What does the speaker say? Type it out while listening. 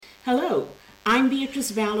Hello, I'm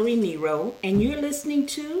Beatrice Valerie Nero, and you're listening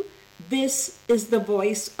to This is the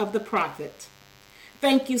Voice of the Prophet.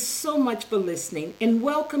 Thank you so much for listening, and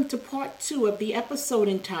welcome to part 2 of the episode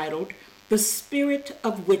entitled The Spirit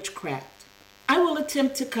of Witchcraft. I will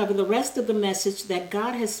attempt to cover the rest of the message that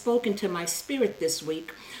God has spoken to my spirit this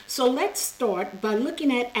week, so let's start by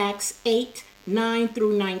looking at Acts 8, 9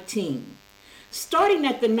 through 19. Starting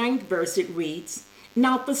at the 9th verse, it reads,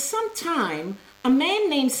 "Now for some time, a man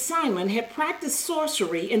named Simon had practiced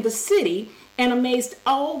sorcery in the city and amazed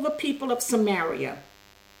all the people of Samaria.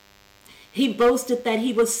 He boasted that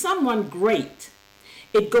he was someone great."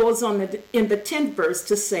 It goes on in the 10th verse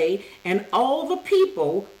to say, "And all the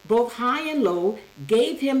people, both high and low,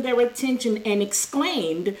 gave him their attention and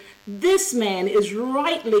exclaimed, 'This man is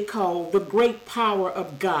rightly called the great power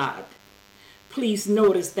of God.'" Please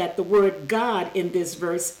notice that the word God in this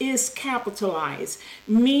verse is capitalized,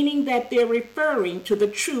 meaning that they're referring to the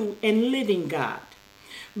true and living God.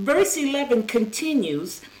 Verse 11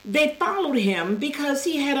 continues, "They followed him because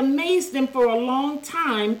he had amazed them for a long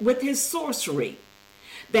time with his sorcery."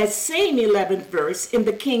 That same 11th verse in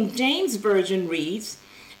the King James Version reads,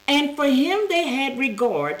 "And for him they had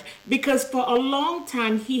regard, because for a long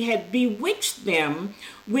time he had bewitched them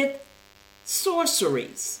with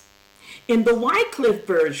sorceries." In the Wycliffe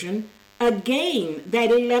Version, again,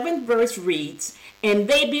 that 11th verse reads, "And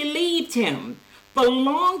they believed him. For a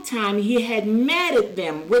long time he had madded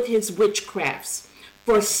them with his witchcrafts.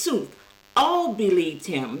 Forsooth, all believed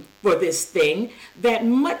him for this thing, that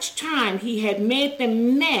much time he had made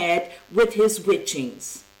them mad with his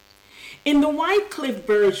witchings." In the Wycliffe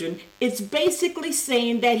Version, it's basically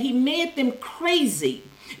saying that he made them crazy.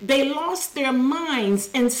 They lost their minds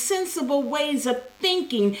and sensible ways of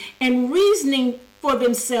thinking and reasoning for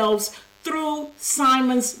themselves through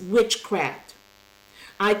Simon's witchcraft.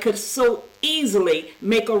 I could so easily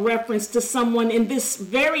make a reference to someone in this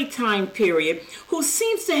very time period who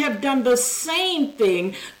seems to have done the same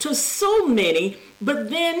thing to so many, but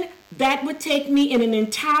then that would take me in an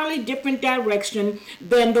entirely different direction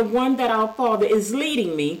than the one that our Father is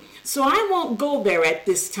leading me, so I won't go there at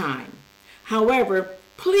this time. However,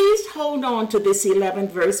 please hold on to this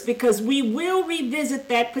 11th verse because we will revisit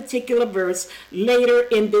that particular verse later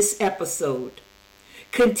in this episode.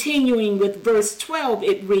 Continuing with verse 12,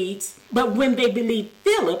 it reads, "But when they believed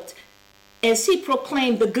Philip, as he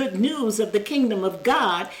proclaimed the good news of the kingdom of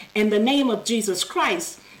God and the name of Jesus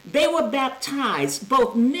Christ, they were baptized,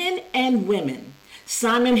 both men and women.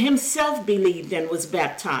 Simon himself believed and was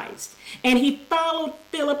baptized, and he followed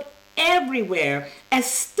Philip everywhere,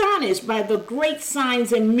 astonished by the great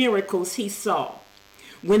signs and miracles he saw.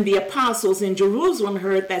 When the apostles in Jerusalem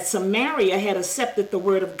heard that Samaria had accepted the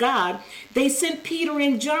word of God, they sent Peter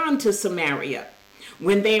and John to Samaria.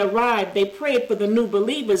 When they arrived, they prayed for the new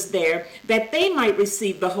believers there that they might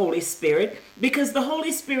receive the Holy Spirit, because the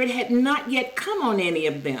Holy Spirit had not yet come on any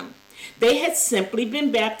of them. They had simply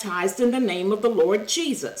been baptized in the name of the Lord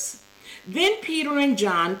Jesus. Then Peter and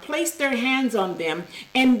John placed their hands on them,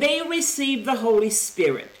 and they received the Holy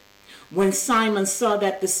Spirit. When Simon saw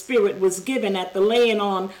that the Spirit was given at the laying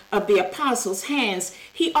on of the apostles' hands,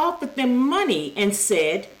 he offered them money and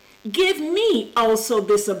said, 'Give me also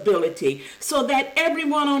this ability, so that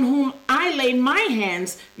everyone on whom I lay my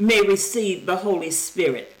hands may receive the Holy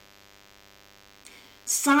Spirit.'"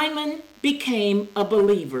 Simon became a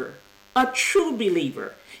believer, a true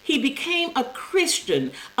believer. He became a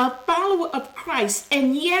Christian, a follower of Christ,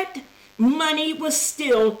 and yet money was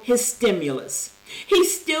still his stimulus. He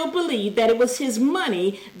still believed that it was his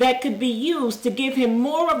money that could be used to give him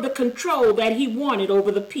more of the control that he wanted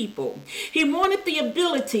over the people. He wanted the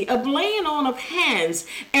ability of laying on of hands,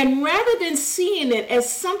 and rather than seeing it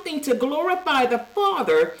as something to glorify the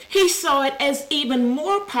Father, he saw it as even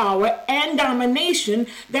more power and domination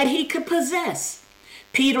that he could possess.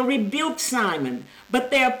 Peter rebuked Simon,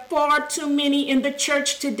 but there are far too many in the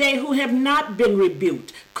church today who have not been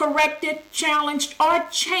rebuked, corrected, challenged, or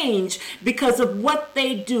changed because of what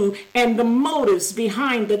they do and the motives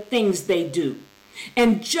behind the things they do.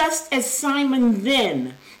 And just as Simon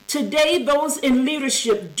then, today those in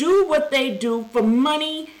leadership do what they do for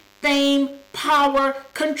money, fame, power,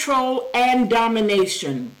 control, and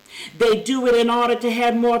domination. They do it in order to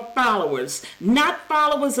have more followers, not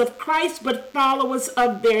followers of Christ, but followers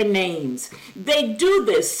of their names. They do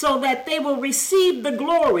this so that they will receive the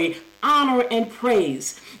glory, honor, and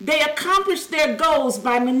praise. They accomplish their goals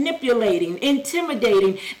by manipulating,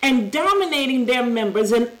 intimidating, and dominating their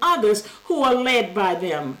members and others who are led by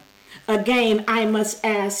them. Again, I must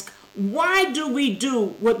ask, why do we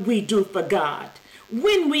do what we do for God?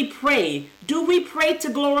 When we pray, do we pray to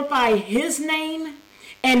glorify His name?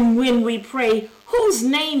 And when we pray, whose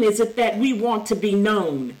name is it that we want to be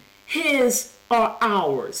known? His or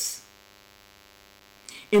ours?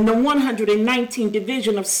 In the 119th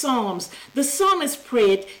division of Psalms, the psalmist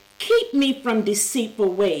prayed, "Keep me from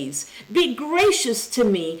deceitful ways. Be gracious to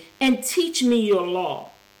me and teach me your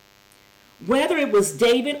law." Whether it was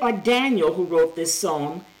David or Daniel who wrote this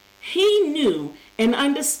psalm, he knew and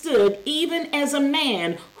understood, even as a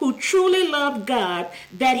man who truly loved God,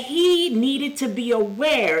 that he needed to be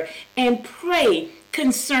aware and pray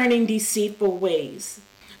concerning deceitful ways.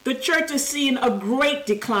 The church is seeing a great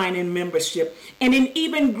decline in membership and an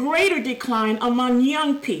even greater decline among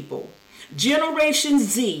young people. Generation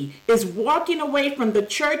Z is walking away from the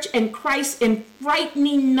church and Christ in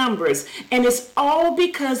frightening numbers, and it's all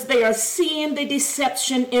because they are seeing the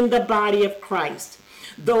deception in the body of Christ.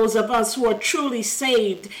 Those of us who are truly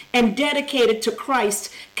saved and dedicated to Christ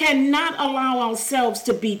cannot allow ourselves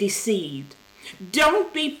to be deceived.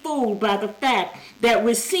 Don't be fooled by the fact that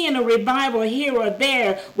we're seeing a revival here or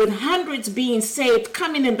there with hundreds being saved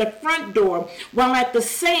coming in the front door, while at the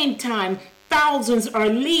same time thousands are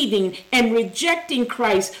leaving and rejecting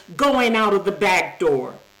Christ, going out of the back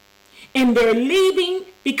door. And they're leaving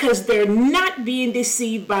because they're not being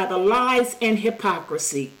deceived by the lies and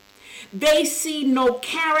hypocrisy. They see no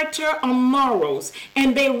character or morals,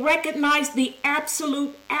 and they recognize the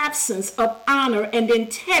absolute absence of honor and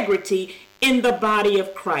integrity in the body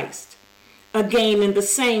of Christ. Again, in the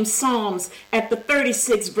same Psalms, at the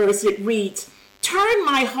 36th verse, it reads, "Turn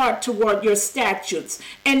my heart toward your statutes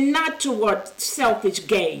and not toward selfish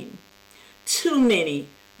gain." Too many,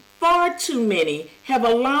 far too many, have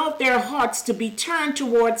allowed their hearts to be turned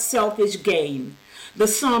toward selfish gain. The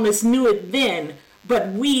psalmist knew it then,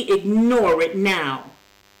 but we ignore it now.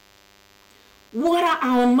 What are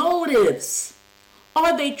our motives?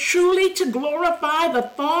 Are they truly to glorify the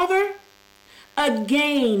Father?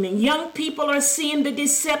 Again, young people are seeing the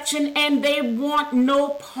deception and they want no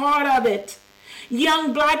part of it.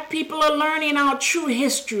 Young black people are learning our true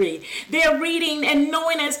history. They're reading and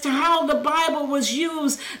knowing as to how the Bible was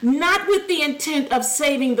used, not with the intent of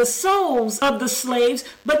saving the souls of the slaves,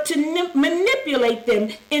 but to manipulate them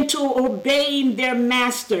into obeying their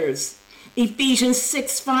masters. Ephesians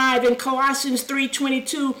 6:5 and Colossians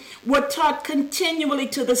 3:22 were taught continually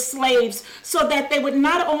to the slaves so that they would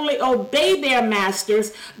not only obey their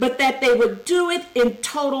masters, but that they would do it in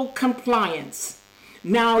total compliance.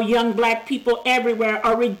 Now young black people everywhere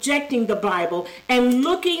are rejecting the Bible and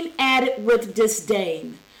looking at it with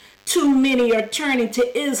disdain. Too many are turning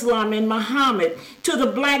to Islam and Muhammad, to the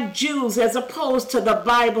black Jews as opposed to the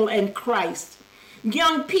Bible and Christ.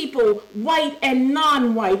 Young people, white and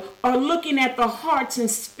non-white, are looking at the hearts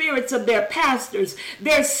and spirits of their pastors.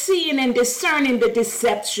 They're seeing and discerning the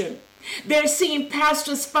deception. They're seeing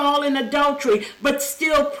pastors fall in adultery, but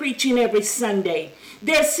still preaching every Sunday.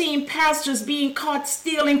 They're seeing pastors being caught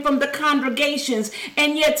stealing from the congregations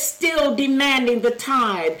and yet still demanding the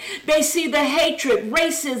tithe. They see the hatred,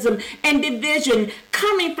 racism, and division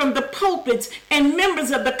coming from the pulpits and members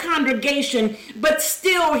of the congregation, but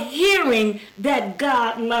still hearing that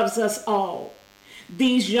God loves us all.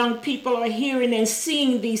 These young people are hearing and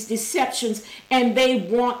seeing these deceptions, and they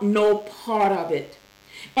want no part of it.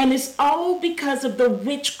 And it's all because of the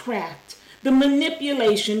witchcraft, the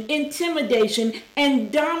manipulation, intimidation,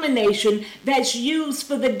 and domination that's used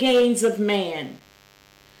for the gains of man.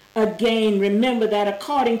 Again, remember that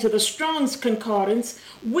according to the Strong's Concordance,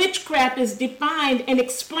 witchcraft is defined and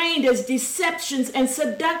explained as deceptions and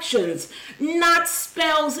seductions, not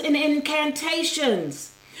spells and incantations.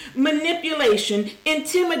 Manipulation,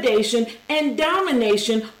 intimidation, and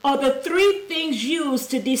domination are the three things used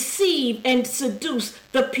to deceive and seduce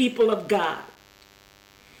the people of God.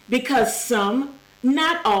 Because some,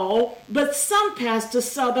 not all, but some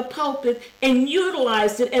pastors saw the pulpit and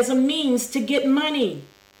utilized it as a means to get money.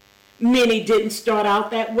 Many didn't start out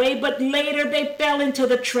that way, but later they fell into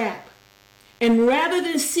the trap. And rather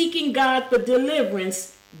than seeking God for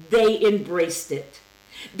deliverance, they embraced it.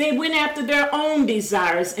 They went after their own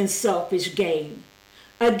desires and selfish gain.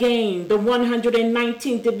 Again, the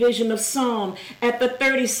 119th division of Psalm, at the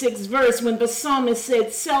 36th verse, when the psalmist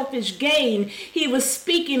said selfish gain, he was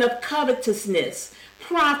speaking of covetousness,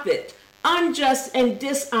 profit, unjust and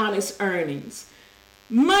dishonest earnings.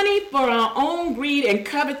 Money for our own greed and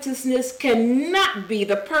covetousness cannot be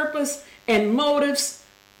the purpose and motives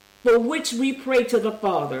for which we pray to the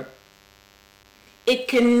Father. It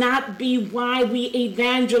cannot be why we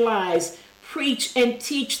evangelize, preach, and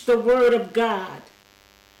teach the Word of God.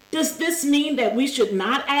 Does this mean that we should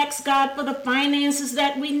not ask God for the finances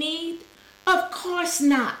that we need? Of course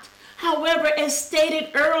not. However, as stated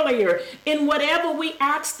earlier, in whatever we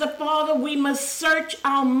ask the Father, we must search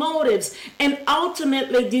our motives and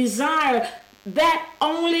ultimately desire that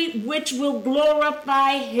only which will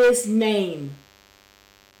glorify his name.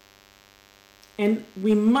 And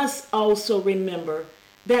we must also remember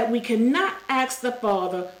that we cannot ask the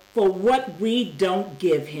Father for what we don't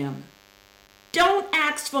give him. Don't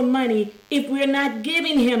ask for money if we're not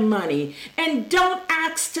giving him money. And don't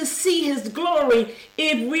ask to see his glory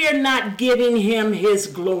if we're not giving him his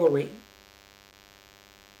glory.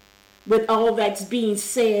 With all that's being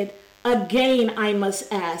said, again I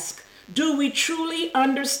must ask, do we truly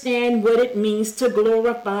understand what it means to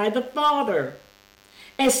glorify the Father?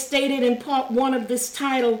 As stated in part 1 of this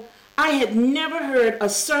title, I had never heard a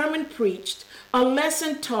sermon preached, a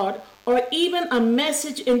lesson taught, or even a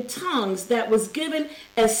message in tongues that was given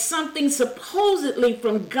as something supposedly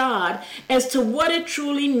from God as to what it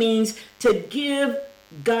truly means to give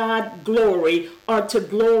God glory or to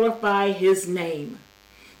glorify his name.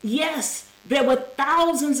 Yes, there were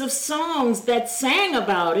thousands of songs that sang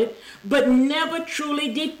about it, but never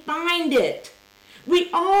truly defined it. We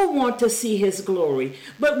all want to see his glory,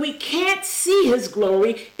 but we can't see his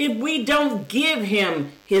glory if we don't give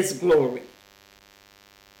him his glory.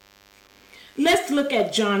 Let's look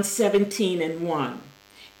at John 17:1.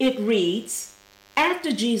 It reads,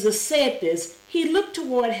 after Jesus said this, he looked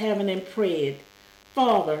toward heaven and prayed,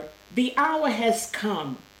 Father, the hour has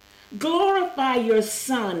come. Glorify your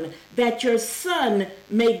Son, that your Son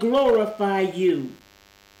may glorify you.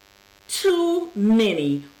 Too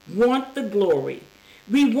many want the glory.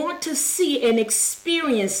 We want to see and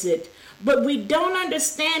experience it, but we don't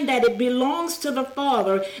understand that it belongs to the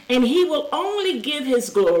Father, and he will only give his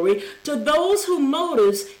glory to those whose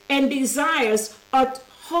motives and desires are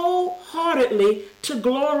wholeheartedly to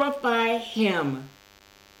glorify him.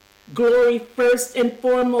 Glory, first and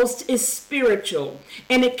foremost, is spiritual,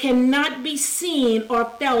 and it cannot be seen or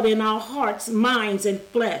felt in our hearts, minds, and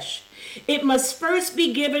flesh. It must first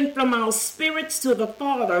be given from our spirits to the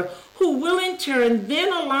Father, who will in turn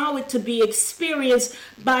then allow it to be experienced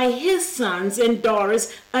by his sons and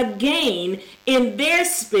daughters again in their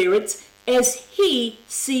spirits as he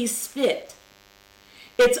sees fit.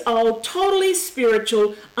 It's all totally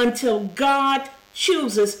spiritual until God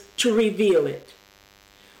chooses to reveal it.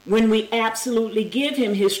 When we absolutely give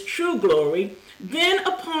him his true glory, then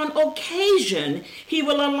upon occasion, he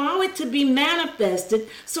will allow it to be manifested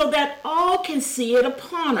so that all can see it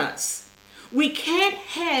upon us. We can't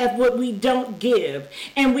have what we don't give,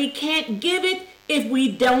 and we can't give it if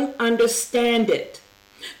we don't understand it.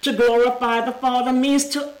 To glorify the Father means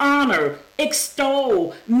to honor,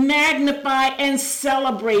 extol, magnify, and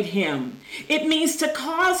celebrate him. It means to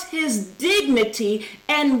cause his dignity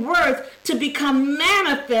and worth to become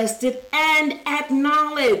manifested and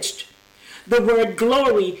acknowledged. The word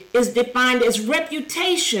glory is defined as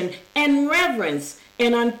reputation and reverence,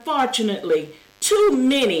 and unfortunately, too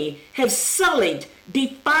many have sullied,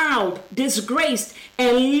 defiled, disgraced,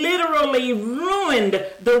 and literally ruined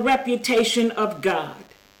the reputation of God.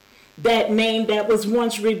 That name that was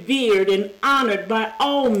once revered and honored by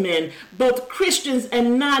all men, both Christians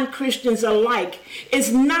and non-Christians alike,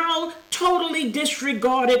 is now totally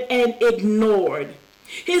disregarded and ignored.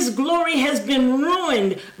 His glory has been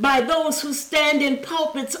ruined by those who stand in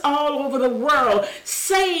pulpits all over the world,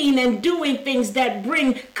 saying and doing things that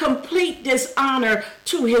bring complete dishonor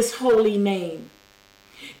to his holy name.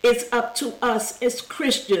 It's up to us as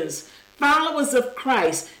Christians, followers of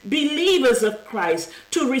Christ, believers of Christ,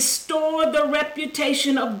 to restore the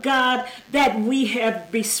reputation of God that we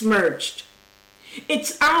have besmirched.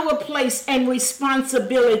 It's our place and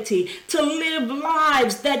responsibility to live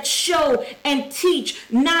lives that show and teach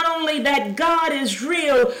not only that God is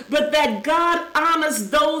real, but that God honors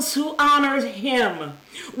those who honor him.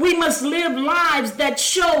 We must live lives that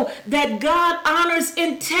show that God honors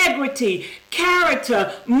integrity,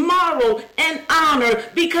 character, moral, and honor,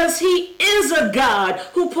 because he is a God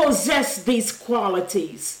who possesses these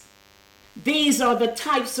qualities. These are the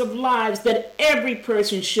types of lives that every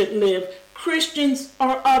person should live, Christians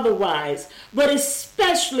or otherwise, but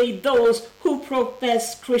especially those who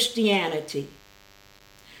profess Christianity.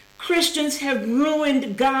 Christians have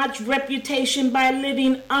ruined God's reputation by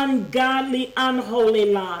living ungodly,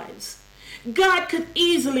 unholy lives. God could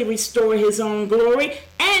easily restore his own glory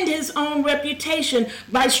and his own reputation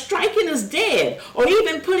by striking us dead, or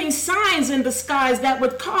even putting signs in the skies that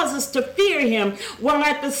would cause us to fear him, while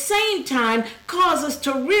at the same time cause us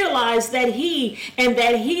to realize that he and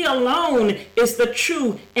that he alone is the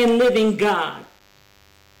true and living God.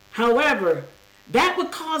 However, that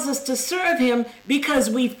would cause us to serve him because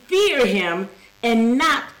we fear him and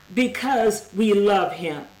not because we love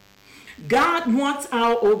him. God wants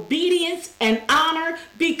our obedience and honor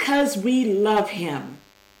because we love him.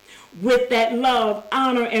 With that love,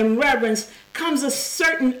 honor, and reverence comes a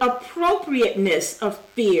certain appropriateness of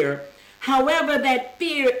fear. However, that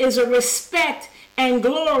fear is a respect and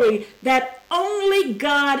glory that only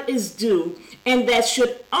God is due and that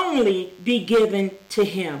should only be given to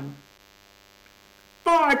him.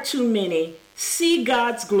 Far too many see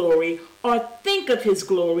God's glory or think of his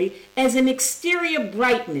glory as an exterior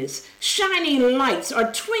brightness, shining lights,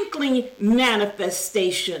 or twinkling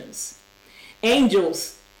manifestations.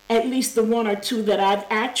 Angels, at least the one or two that I've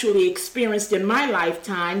actually experienced in my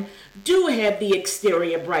lifetime, do have the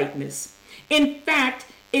exterior brightness. In fact,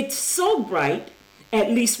 it's so bright,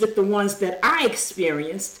 at least with the ones that I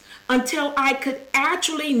experienced, until I could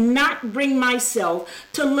actually not bring myself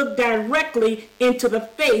to look directly into the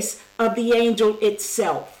face of the angel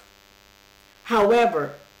itself.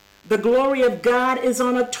 However, the glory of God is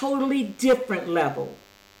on a totally different level.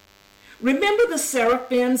 Remember the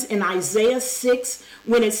seraphims in Isaiah 6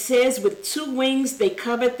 when it says with 2 wings they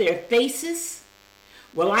covered their faces?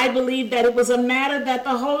 Well, I believe that it was a matter that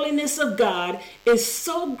the holiness of God is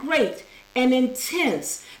so great and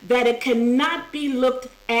intense that it cannot be looked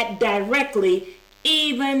at directly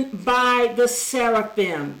even by the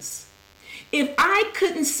seraphims. If I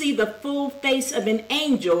couldn't see the full face of an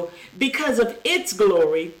angel because of its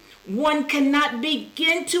glory, one cannot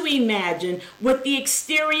begin to imagine what the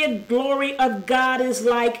exterior glory of God is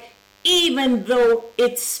like, even though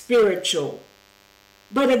it's spiritual.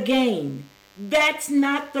 But again, that's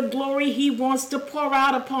not the glory he wants to pour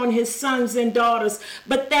out upon his sons and daughters,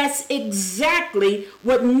 but that's exactly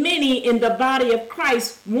what many in the body of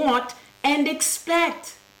Christ want and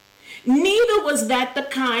expect. Neither was that the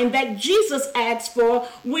kind that Jesus asked for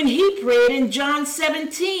when he prayed in John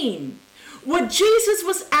 17. What Jesus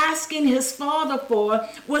was asking his Father for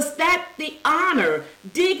was that the honor,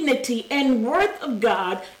 dignity, and worth of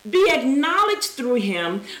God be acknowledged through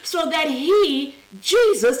him so that he,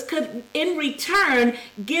 Jesus, could in return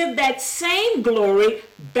give that same glory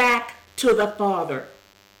back to the Father.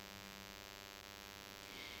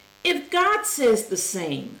 If God says the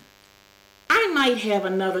same, I might have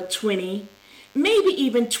another 20, maybe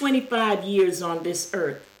even 25 years on this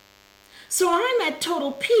earth. So I'm at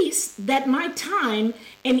total peace that my time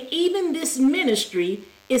and even this ministry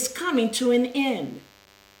is coming to an end.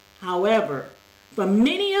 However, for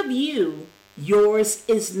many of you, yours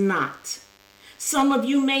is not. Some of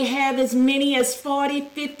you may have as many as 40,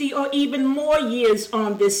 50, or even more years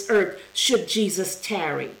on this earth should Jesus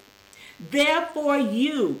tarry. Therefore,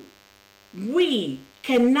 we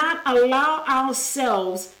cannot allow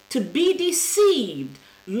ourselves to be deceived,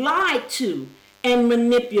 lied to, and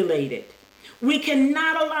manipulated. We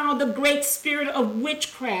cannot allow the great spirit of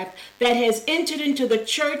witchcraft that has entered into the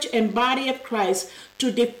church and body of Christ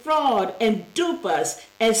to defraud and dupe us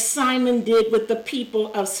as Simon did with the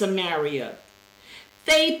people of Samaria.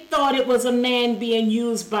 They thought it was a man being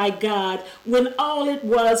used by God when all it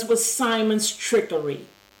was Simon's trickery.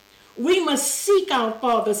 We must seek our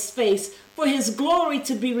Father's face for his glory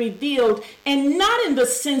to be revealed, and not in the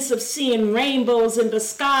sense of seeing rainbows in the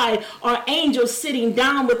sky or angels sitting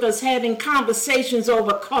down with us having conversations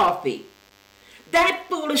over coffee. That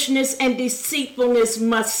foolishness and deceitfulness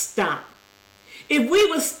must stop. If we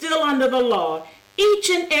were still under the law, each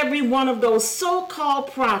and every one of those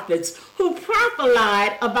so-called prophets who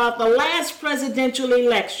prophesied about the last presidential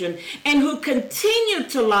election and who continue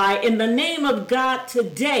to lie in the name of God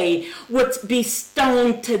today would be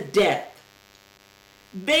stoned to death.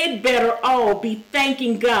 They'd better all be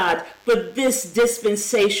thanking God for this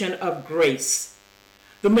dispensation of grace.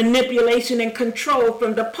 The manipulation and control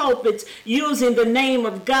from the pulpits using the name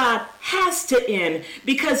of God has to end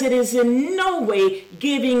because it is in no way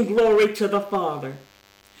giving glory to the Father.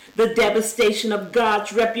 The devastation of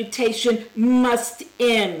God's reputation must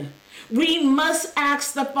end. We must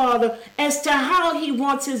ask the Father as to how he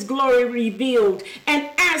wants his glory revealed and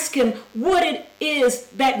ask him what it is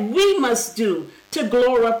that we must do to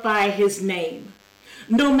glorify his name.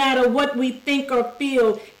 No matter what we think or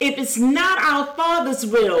feel, if it's not our Father's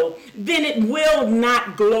will, then it will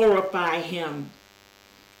not glorify him.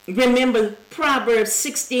 Remember, Proverbs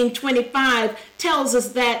 16:25 tells us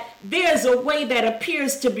that there's a way that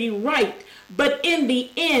appears to be right, but in the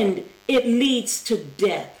end, it leads to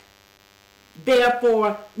death.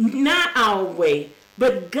 Therefore, not our way,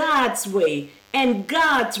 but God's way and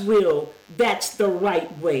God's will, that's the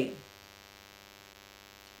right way.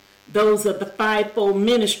 Those of the fivefold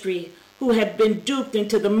ministry who have been duped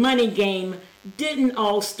into the money game didn't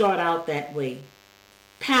all start out that way.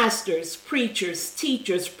 Pastors, preachers,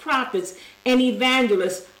 teachers, prophets, and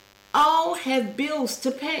evangelists all have bills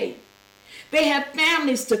to pay. They have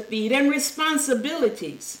families to feed and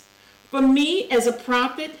responsibilities. For me, as a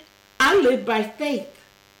prophet, I live by faith.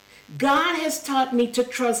 God has taught me to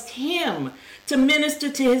trust Him to minister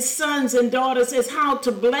to His sons and daughters as how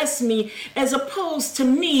to bless me, as opposed to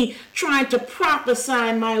me trying to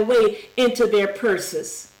prophesy my way into their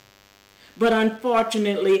purses. But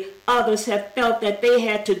unfortunately, others have felt that they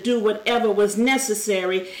had to do whatever was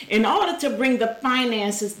necessary in order to bring the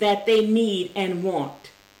finances that they need and want.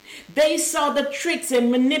 They saw the tricks and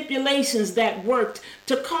manipulations that worked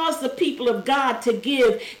to cause the people of God to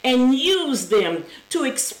give and use them to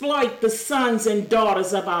exploit the sons and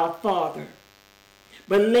daughters of our Father.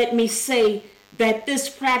 But let me say that this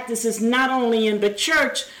practice is not only in the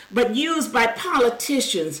church, but used by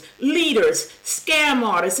politicians, leaders, scam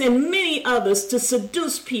artists, and many others to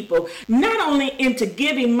seduce people, not only into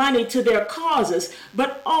giving money to their causes,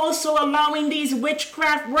 but also allowing these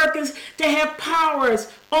witchcraft workers to have powers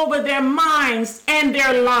over their minds and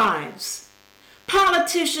their lives.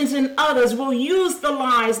 Politicians and others will use the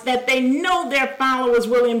lies that they know their followers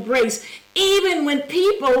will embrace, even when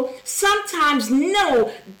people sometimes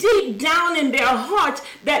know deep down in their hearts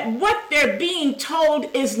that what they're being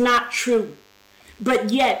told is not true. But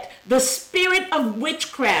yet, the spirit of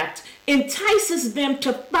witchcraft entices them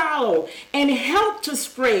to follow and help to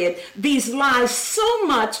spread these lies so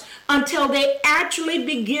much until they actually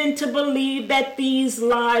begin to believe that these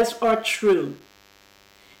lies are true.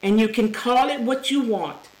 And you can call it what you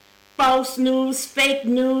want. False news, fake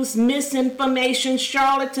news, misinformation,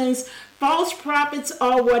 charlatans, false prophets,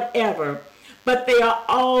 or whatever. But they are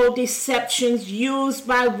all deceptions used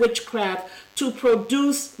by witchcraft to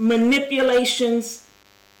produce manipulations,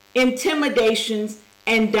 intimidations,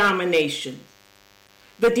 and domination.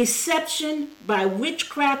 The deception by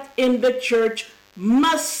witchcraft in the church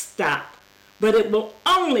must stop, but it will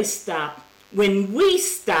only stop when we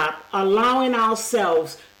stop allowing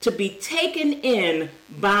ourselves to be taken in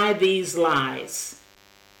by these lies.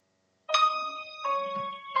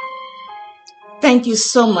 Thank you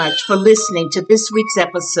so much for listening to this week's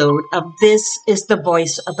episode of This is the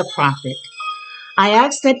Voice of the Prophet. I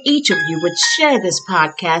ask that each of you would share this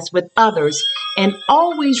podcast with others and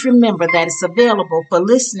always remember that it's available for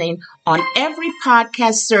listening on every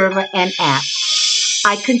podcast server and app.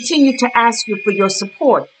 I continue to ask you for your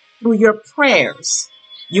support through your prayers.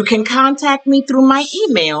 You can contact me through my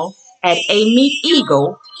email at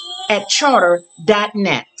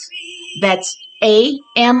amiteeagle@charter.net. That's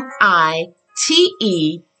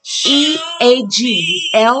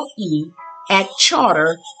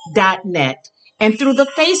AMITEEAGLE@charter.net, and through the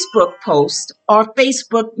Facebook post or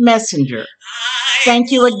Facebook Messenger.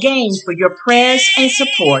 Thank you again for your prayers and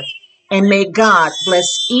support, and may God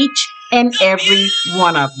bless each and every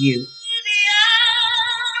one of you.